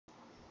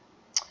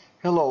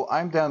Hello,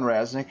 I'm Dan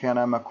Reznik and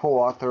I'm a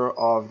co-author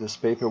of this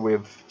paper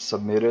we've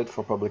submitted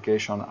for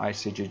publication on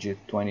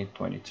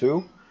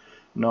ICGG2022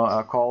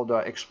 called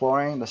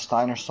Exploring the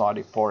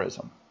Steiner-Soddy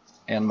Porism.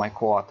 And my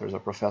co-authors are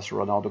Professor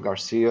Ronaldo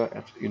Garcia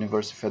at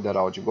University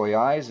Federal de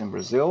Goiás in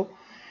Brazil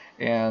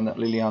and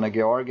Liliana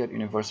Gheorghe at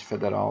University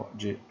Federal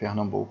de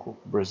Pernambuco,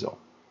 Brazil.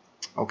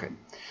 Okay,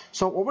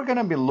 so what we're going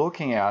to be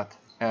looking at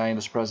in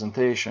this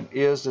presentation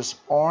is this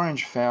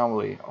orange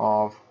family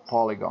of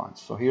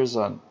polygons. So here's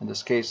in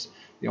this case,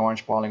 the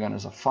orange polygon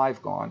is a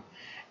 5-gon,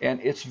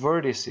 and its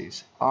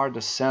vertices are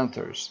the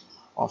centers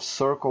of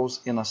circles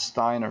in a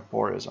Steiner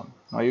porism.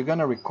 Now you're going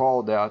to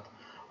recall that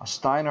a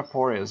Steiner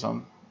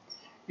porism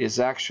is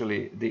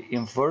actually the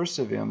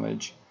inversive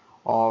image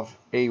of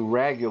a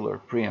regular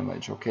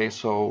preimage. Okay,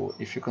 so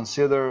if you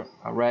consider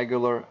a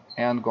regular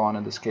n-gon,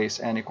 in this case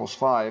n equals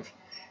 5,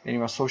 and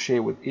you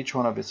associate with each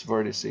one of its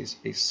vertices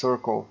a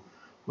circle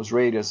whose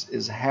radius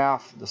is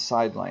half the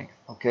side length,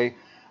 okay?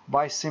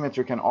 By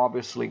symmetry can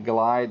obviously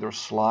glide or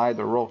slide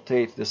or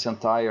rotate this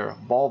entire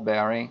ball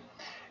bearing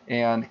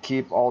and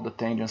keep all the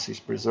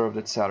tangencies preserved,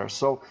 etc.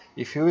 So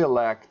if you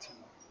elect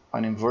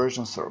an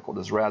inversion circle,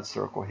 this red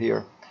circle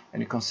here,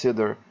 and you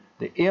consider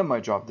the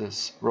image of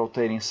this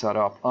rotating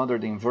setup under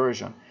the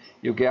inversion,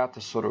 you get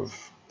a sort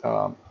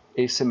of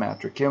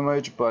asymmetric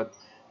image, but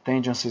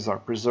tangencies are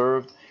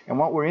preserved. And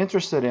what we're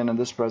interested in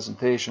this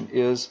presentation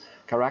is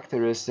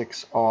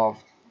characteristics of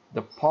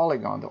the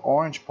polygon, the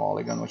orange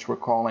polygon, which we're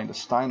calling the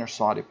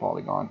Steiner-Soddy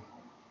polygon,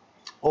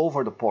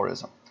 over the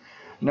porism.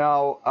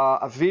 Now,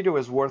 a video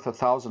is worth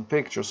 1,000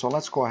 pictures, so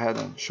let's go ahead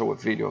and show a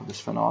video of this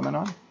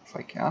phenomenon, if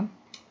I can.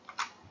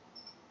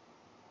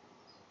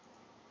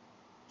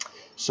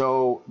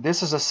 So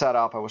this is a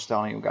setup I was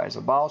telling you guys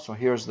about. So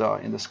here's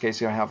in this case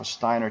here I have a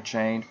Steiner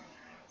chain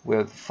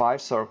with 5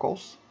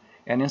 circles,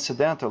 and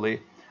incidentally,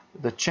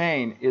 the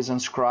chain is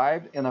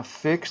inscribed in a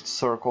fixed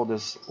circle,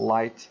 this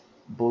light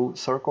blue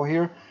circle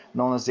here,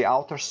 known as the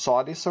outer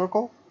Soddy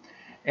circle,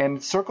 and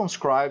it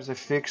circumscribes a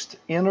fixed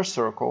inner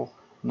circle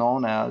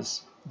known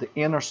as the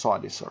inner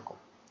Soddy circle.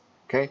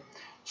 Okay,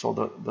 so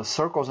the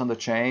circles in the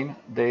chain,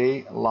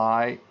 they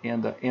lie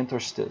in the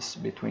interstice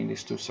between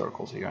these two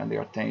circles here, and they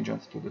are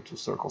tangent to the two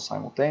circles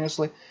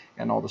simultaneously,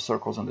 and all the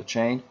circles in the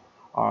chain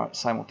are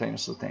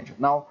simultaneously tangent.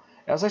 Now,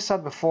 as I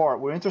said before,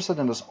 we're interested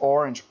in this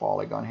orange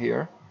polygon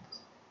here,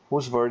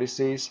 whose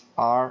vertices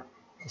are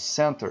the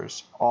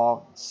centers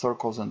of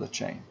circles in the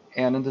chain.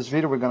 And in this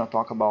video, we're going to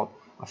talk about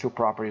a few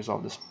properties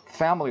of this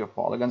family of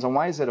polygons. And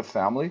why is it a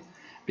family?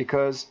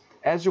 Because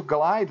as you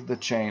glide the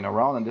chain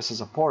around, and this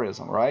is a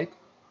porism, right?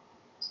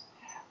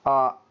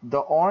 The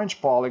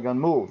orange polygon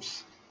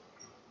moves.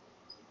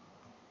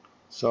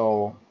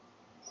 So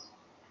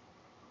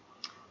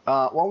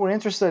what we're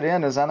interested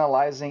in is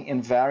analyzing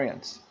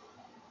invariants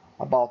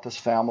about this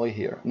family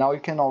here. Now you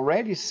can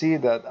already see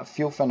that a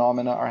few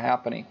phenomena are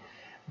happening,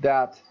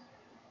 that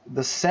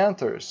the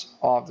centers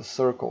of the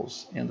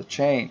circles in the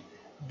chain,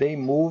 they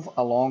move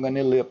along an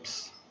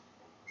ellipse,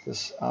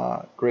 this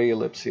gray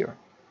ellipse here.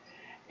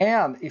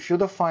 And if you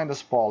define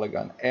this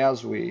polygon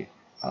as we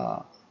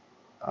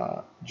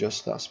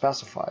just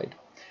specified,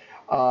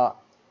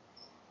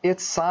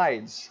 its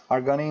sides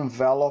are going to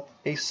envelop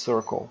a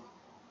circle.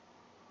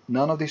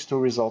 None of these two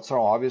results are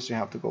obvious. You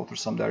have to go through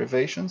some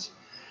derivations.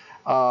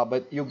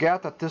 But you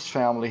get that this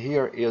family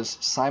here is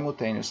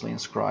simultaneously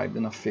inscribed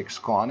in a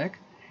fixed conic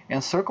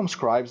and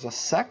circumscribes a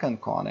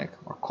second conic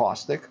or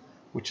caustic,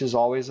 which is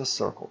always a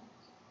circle.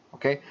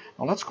 Okay,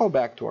 now let's go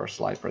back to our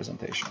slide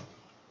presentation.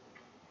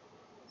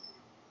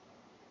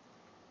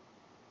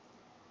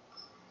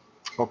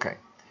 Okay,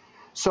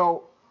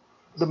 so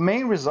the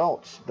main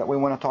results that we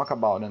want to talk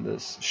about in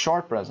this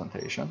short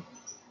presentation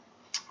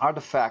are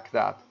the fact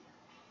that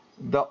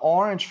the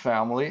orange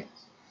family,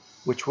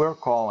 which we're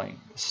calling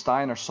the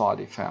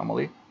Steiner-Soddy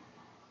family,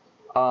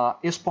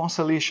 is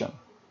Ponceletian.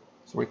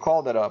 So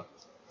recall that a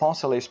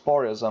Poncelet's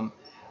porism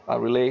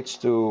relates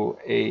to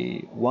a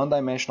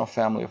one-dimensional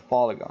family of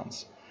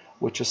polygons,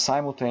 which is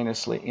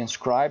simultaneously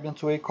inscribed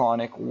into a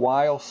conic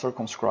while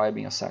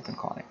circumscribing a second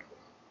conic.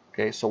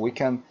 Okay, so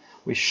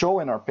we show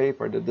in our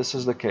paper that this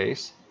is the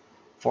case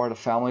for the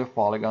family of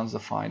polygons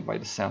defined by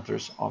the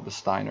centers of the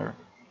Steiner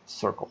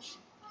circles.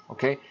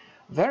 Okay,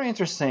 very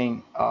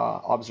interesting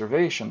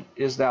observation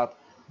is that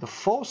the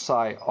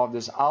foci of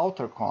this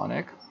outer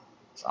conic,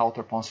 this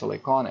outer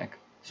Poncelet conic,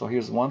 so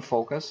here's one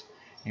focus,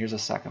 here's a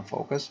second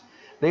focus,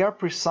 they are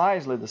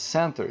precisely the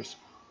centers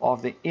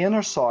of the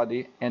inner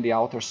Soddy and the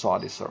outer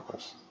Soddy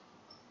circles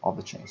of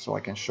the chain. So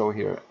I can show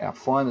here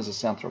F1 is the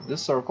center of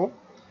this circle,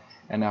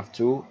 and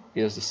F2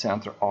 is the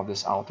center of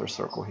this outer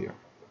circle here,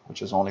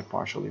 which is only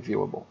partially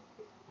viewable.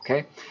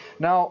 Okay.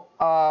 Now,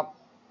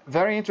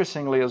 very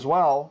interestingly as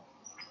well,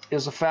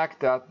 is the fact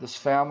that this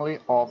family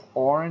of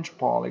orange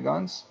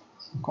polygons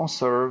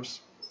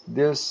conserves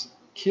this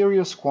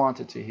curious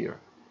quantity here.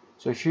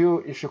 So if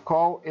you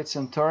call its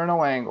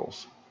internal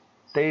angles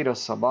theta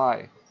sub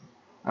I,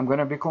 I'm going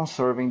to be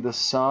conserving the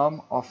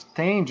sum of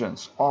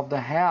tangents of the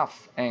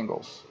half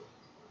angles.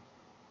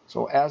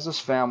 So as this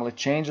family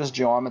changes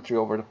geometry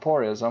over the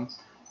porism,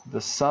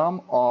 the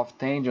sum of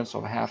tangents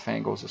of half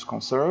angles is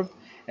conserved,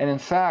 and in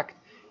fact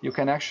you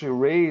can actually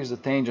raise the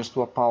tangents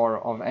to a power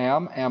of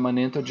m an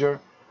integer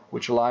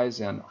which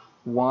lies in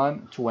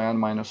 1 to n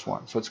minus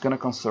 1. So it's going to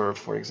conserve,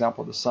 for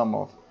example, the sum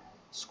of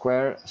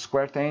square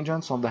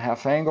tangents of the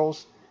half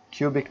angles,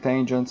 cubic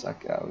tangents,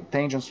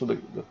 tangents to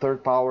the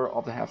third power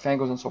of the half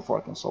angles, and so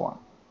forth and so on.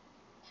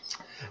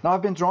 Now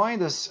I've been drawing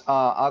this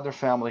other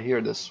family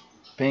here, this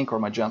pink or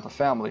magenta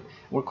family.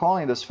 We're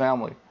calling this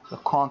family the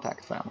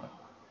contact family.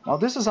 Now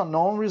this is a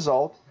known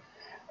result.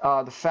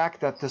 The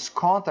fact that this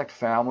contact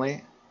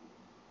family,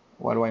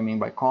 what do I mean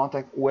by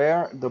contact?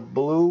 Where the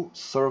blue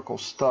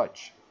circles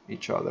touch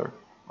each other,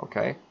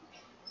 okay,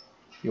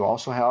 you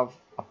also have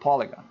a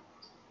polygon.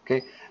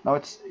 Okay, now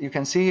you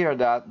can see here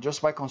that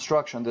just by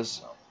construction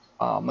this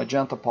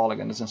magenta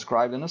polygon is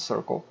inscribed in a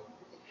circle,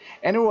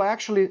 and it will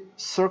actually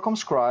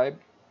circumscribe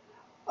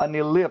an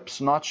ellipse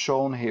not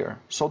shown here.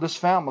 So this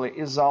family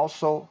is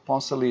also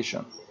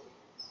Ponceletian.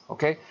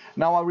 Okay,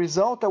 now a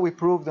result that we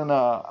proved in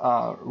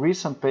a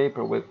recent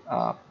paper with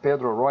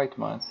Pedro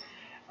Reutemann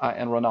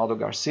and Ronaldo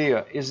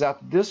Garcia is that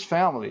this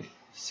family,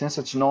 since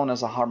it's known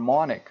as a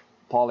harmonic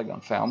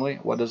polygon family,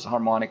 what does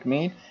harmonic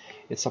mean?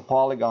 It's a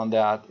polygon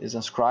that is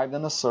inscribed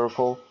in a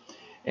circle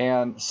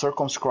and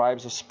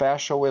circumscribes a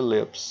special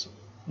ellipse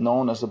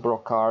known as the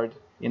Brocard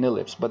in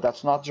ellipse. But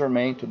that's not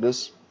germane to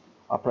this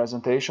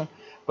presentation,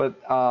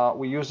 but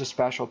we use the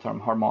special term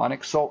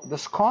harmonic. So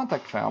this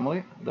contact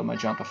family, the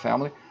magenta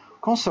family,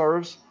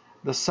 conserves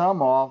the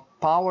sum of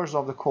powers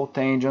of the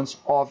cotangents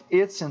of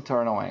its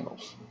internal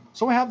angles.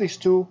 So we have these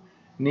two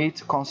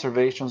neat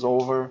conservations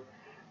over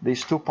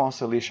these two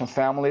Ponceletian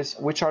families,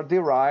 which are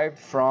derived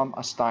from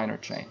a Steiner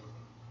chain.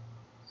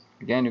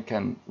 Again, you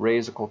can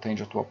raise a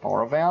cotangent to a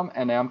power of m,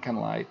 and m can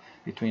lie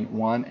between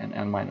 1 and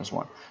n minus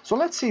 1. So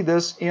let's see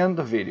this in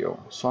the video.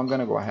 So I'm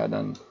going to go ahead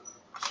and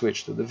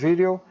switch to the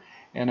video,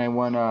 and I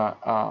want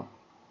to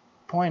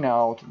point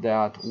out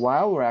that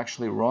while we're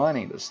actually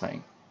running this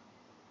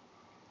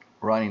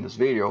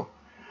video,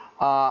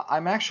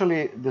 I'm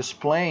actually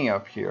displaying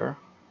up here,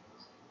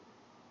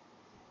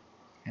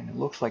 and it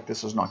looks like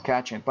this is not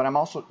catching it, but I'm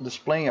also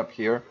displaying up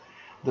here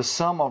the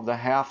sum of the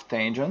half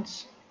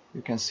tangents.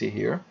 You can see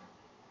here.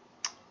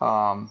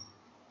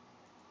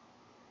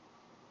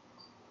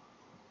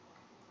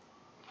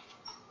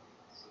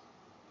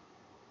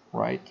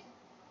 Right?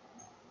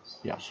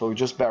 Yeah, so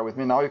just bear with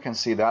me. Now you can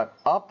see that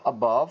up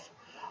above,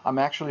 I'm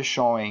actually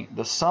showing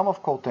the sum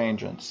of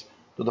cotangents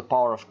to the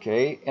power of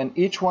k, and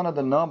each one of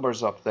the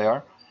numbers up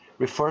there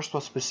refers to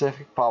a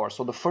specific power.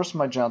 So the first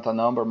magenta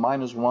number,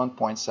 minus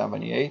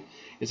 1.78,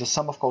 is a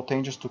sum of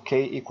cotangents to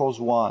k equals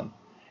 1.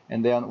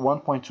 And then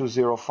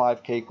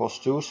 1.205 k equals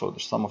 2, so the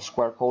sum of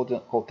square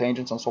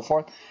cotangents and so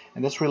forth.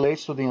 And this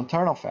relates to the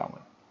internal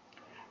family.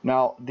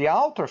 Now, the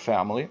outer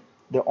family,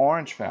 the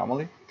orange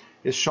family,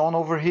 is shown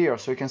over here.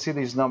 So you can see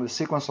these numbers, the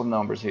sequence of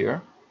numbers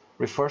here,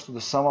 refers to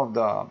the sum of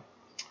the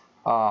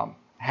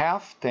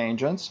half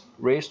tangents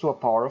raised to a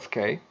power of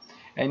k.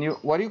 And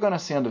what you're going to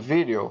see in the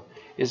video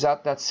is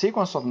that that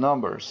sequence of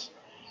numbers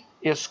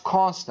is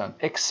constant,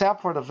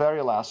 except for the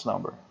very last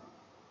number.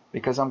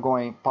 Because I'm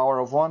going power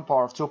of 1,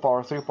 power of 2, power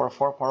of 3, power of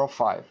 4, power of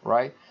 5,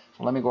 right?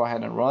 So let me go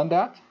ahead and run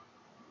that.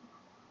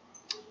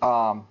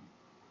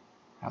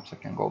 Perhaps I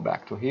can go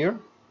back to here.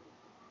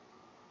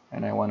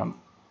 And I want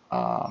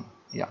to,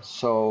 yeah,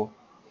 so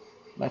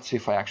let's see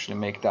if I actually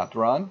make that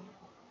run.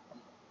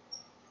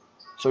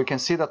 So you can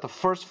see that the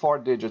first 4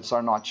 digits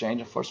are not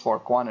changing, the first 4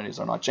 quantities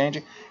are not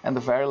changing, and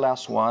the very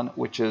last one,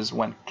 which is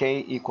when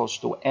k equals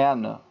to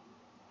n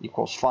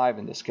equals 5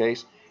 in this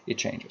case, it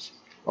changes.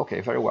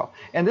 Okay, very well.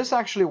 And this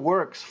actually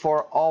works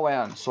for all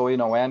n. So, you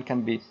know, n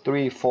can be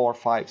 3, 4,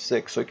 5,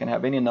 6. So you can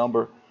have any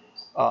number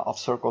of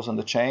circles in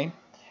the chain,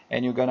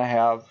 and you're going to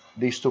have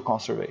these two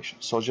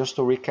conservations. So just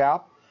to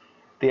recap,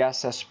 the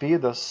SSP,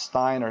 the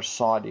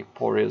Steiner-Soddy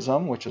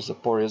Porism, which is the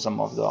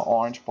porism of the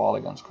orange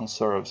polygons,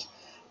 conserves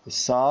the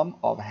sum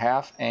of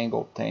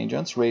half-angle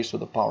tangents raised to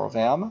the power of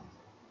m.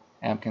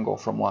 M can go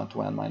from 1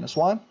 to n minus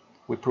 1.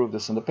 We proved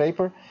this in the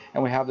paper.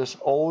 And we have this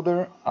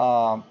older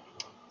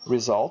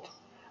result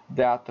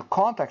that the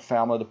contact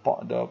family,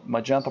 the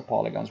magenta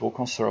polygons, will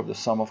conserve the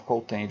sum of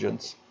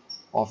cotangents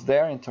of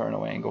their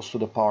internal angles to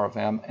the power of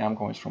m, m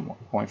going from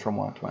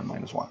 1 to n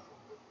minus 1.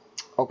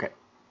 Okay.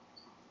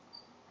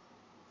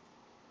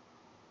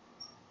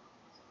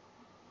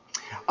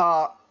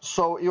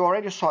 So you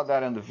already saw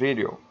that in the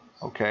video,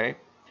 okay?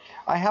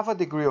 I have a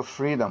degree of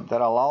freedom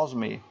that allows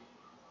me,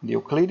 the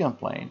Euclidean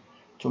plane,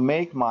 to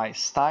make my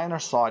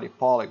Steiner-Soddy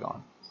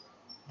polygon,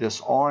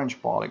 this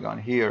orange polygon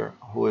here,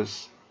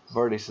 whose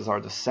vertices are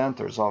the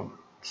centers of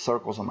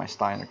circles on my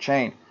Steiner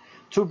chain,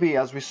 to be,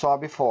 as we saw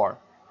before,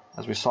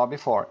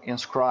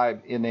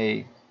 inscribed in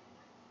a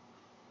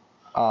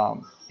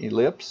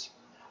ellipse.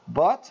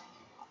 But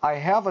I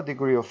have a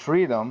degree of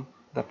freedom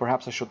that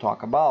perhaps I should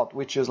talk about,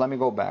 which is, let me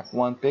go back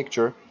one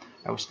picture.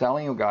 I was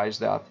telling you guys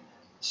that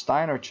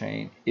Steiner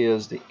chain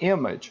is the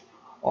image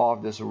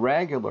of this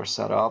regular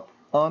setup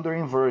under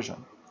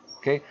inversion.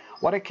 Okay,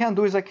 what I can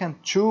do is I can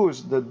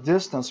choose the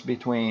distance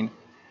between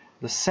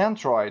the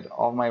centroid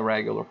of my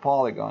regular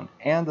polygon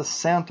and the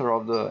center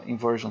of the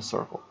inversion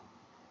circle.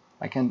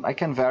 I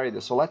can vary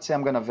this. So let's say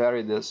I'm going to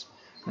vary this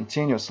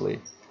continuously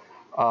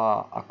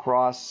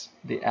across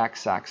the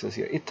x-axis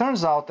here. It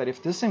turns out that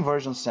if this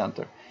inversion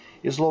center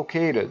is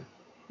located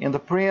in the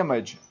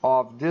preimage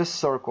of this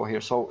circle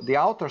here, so the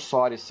outer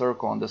Soddy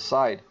circle on the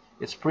side,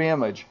 its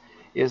preimage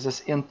is this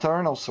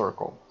internal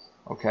circle,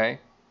 okay,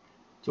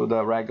 to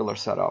the regular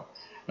setup.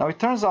 Now it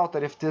turns out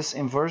that if this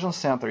inversion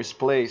center is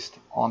placed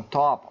on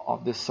top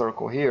of this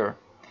circle here,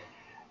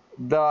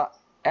 the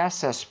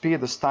SSP,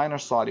 the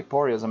Steiner-Soddy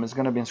Porism, is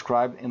going to be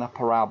inscribed in a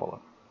parabola.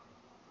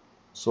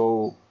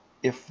 So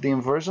if the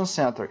inversion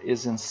center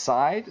is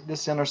inside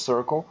this inner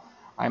circle,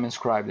 I'm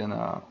inscribed in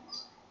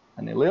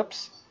an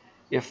ellipse.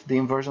 If the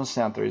inversion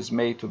center is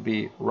made to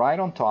be right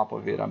on top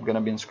of it, I'm going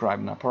to be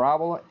inscribed in a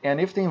parabola. And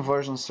if the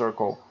inversion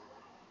circle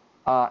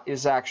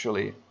is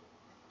actually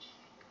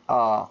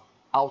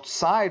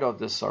outside of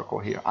this circle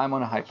here, I'm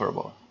on a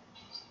hyperbola.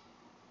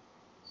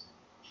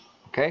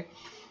 Okay?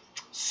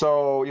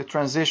 So you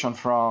transition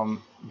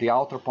from the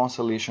outer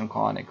Ponce-Elysian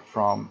conic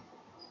from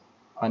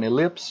an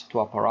ellipse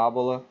to a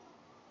parabola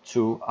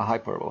to a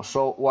hyperbola.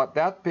 So what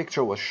that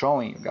picture was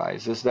showing you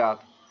guys is that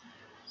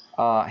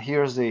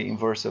here's the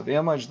inversive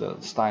image, the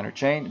Steiner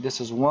chain. This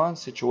is one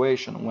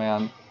situation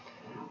when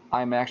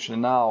I'm actually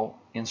now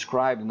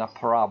inscribed in a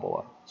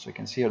parabola. So you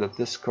can see here that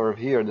this curve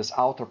here, this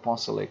outer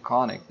Ponce-Elysian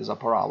conic, is a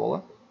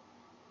parabola.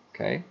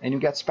 Okay, and you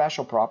get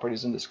special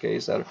properties in this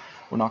case that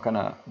we're not going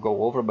to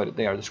go over, but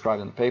they are described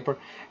in the paper.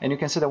 And you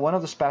can see that one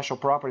of the special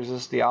properties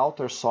is the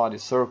outer Soddy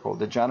circle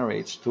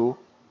degenerates to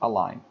a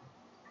line.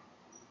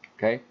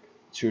 Okay,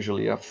 it's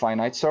usually a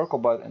finite circle,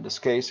 but in this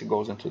case it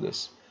goes into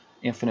this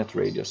infinite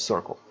radius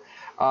circle.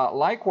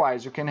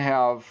 Likewise, you can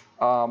have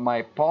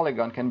my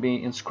polygon can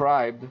be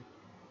inscribed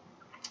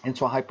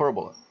into a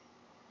hyperbola.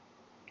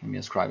 Can be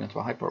inscribed into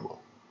a hyperbola.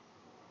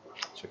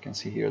 So you can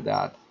see here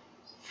that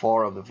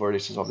 4 of the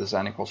vertices of this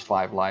n equals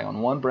 5 lie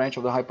on one branch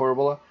of the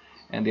hyperbola,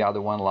 and the other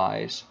one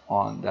lies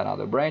on that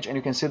other branch. And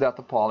you can see that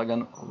the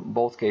polygon, in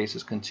both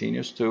cases,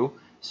 continues to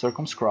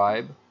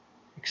circumscribe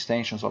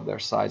extensions of their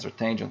sides or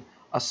tangent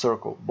a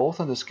circle, both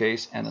in this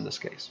case and in this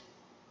case.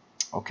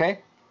 Okay,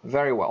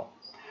 very well.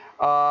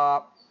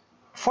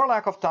 For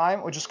lack of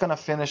time, we're just going to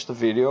finish the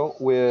video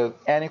with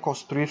n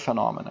equals 3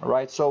 phenomena,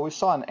 right? So we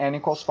saw an n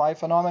equals 5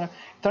 phenomena.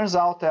 It turns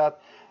out that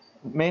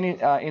many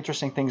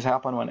interesting things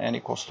happen when n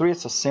equals 3.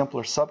 It's a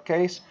simpler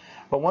subcase.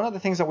 But one of the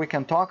things that we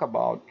can talk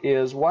about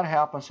is what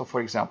happens. So for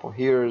example,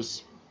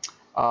 here's,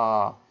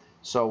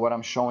 so what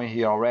I'm showing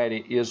here already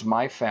is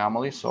my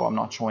family. So I'm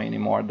not showing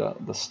anymore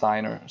the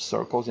Steiner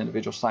circles,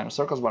 individual Steiner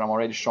circles, but I'm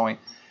already showing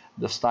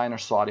the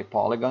Steiner-Soddy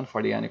polygon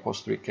for the n equals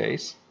 3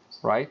 case,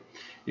 right?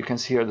 You can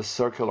see here the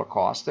circular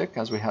caustic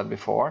as we had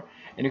before.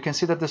 And you can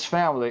see that this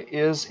family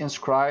is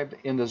inscribed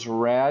in this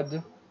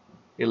red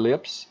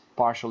ellipse,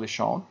 partially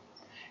shown.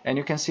 And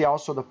you can see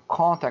also the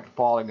contact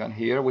polygon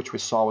here, which we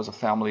saw was a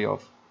family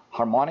of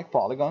harmonic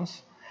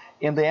polygons.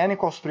 In the n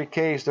equals 3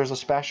 case, there's a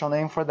special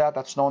name for that.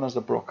 That's known as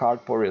the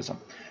Brocard Porism.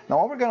 Now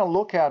what we're going to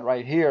look at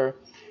right here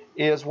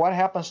is what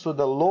happens to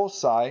the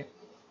loci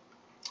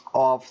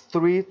of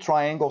 3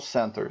 triangle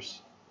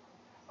centers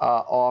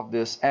of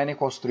this n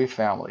equals 3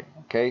 family.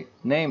 Okay,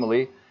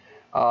 namely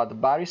the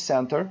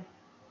barycenter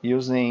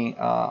using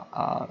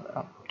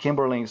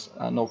Kimberling's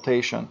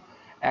notation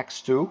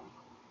x2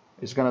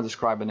 is going to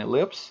describe an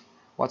ellipse.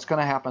 What's going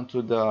to happen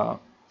to the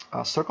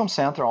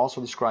circumcenter, also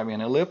describing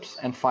an ellipse,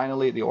 and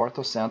finally the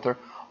orthocenter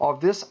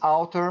of this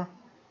outer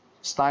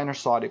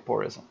Steiner-Soddy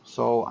Porism.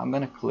 So I'm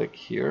going to click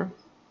here,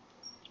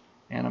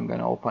 and I'm going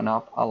to open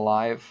up a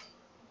live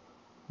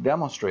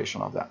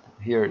demonstration of that.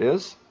 Here it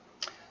is.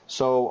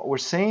 So what we're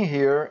seeing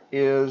here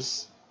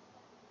is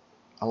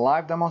a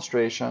live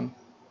demonstration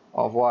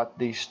of what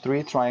these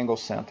 3 triangle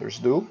centers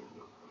do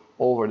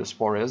over this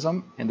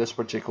porism. In this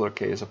particular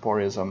case, a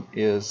porism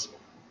is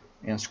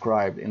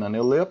inscribed in an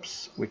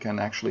ellipse. We can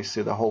actually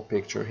see the whole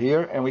picture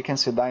here, and we can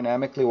see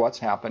dynamically what's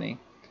happening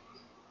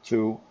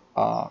to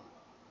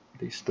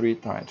these 3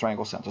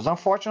 triangle centers.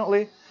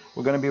 Unfortunately,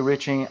 we're going to be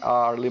reaching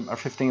our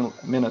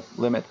 15-minute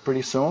limit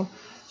pretty soon,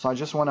 so I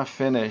just want to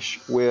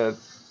finish with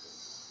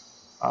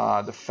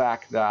the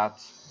fact that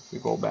if we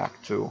go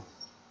back to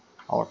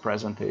our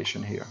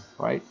presentation here,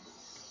 right?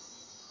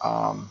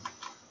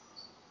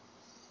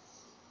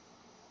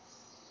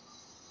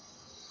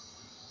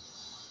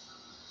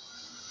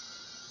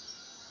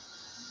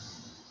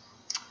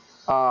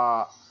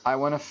 I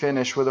want to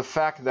finish with the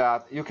fact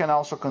that you can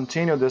also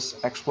continue this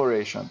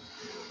exploration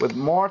with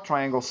more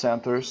triangle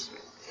centers.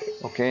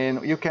 Okay,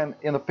 and you can,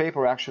 in the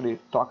paper, actually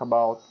talk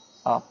about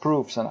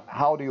proofs and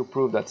how do you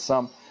prove that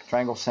some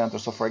triangle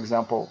centers, so for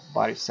example,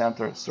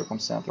 barycenter,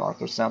 circumcenter,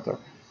 orthocenter,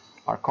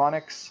 are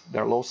conics,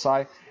 they're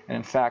loci, and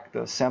in fact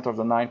the center of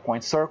the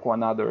 9-point circle,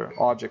 another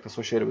object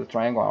associated with the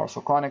triangle, are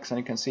also conics. And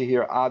you can see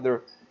here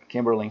other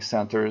Kimberling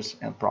centers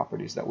and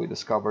properties that we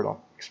discovered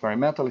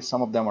experimentally.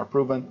 Some of them are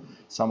proven,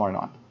 some are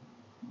not.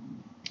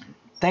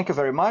 Thank you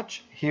very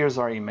much. Here's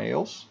our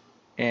emails,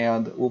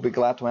 and we'll be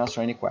glad to answer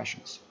any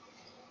questions.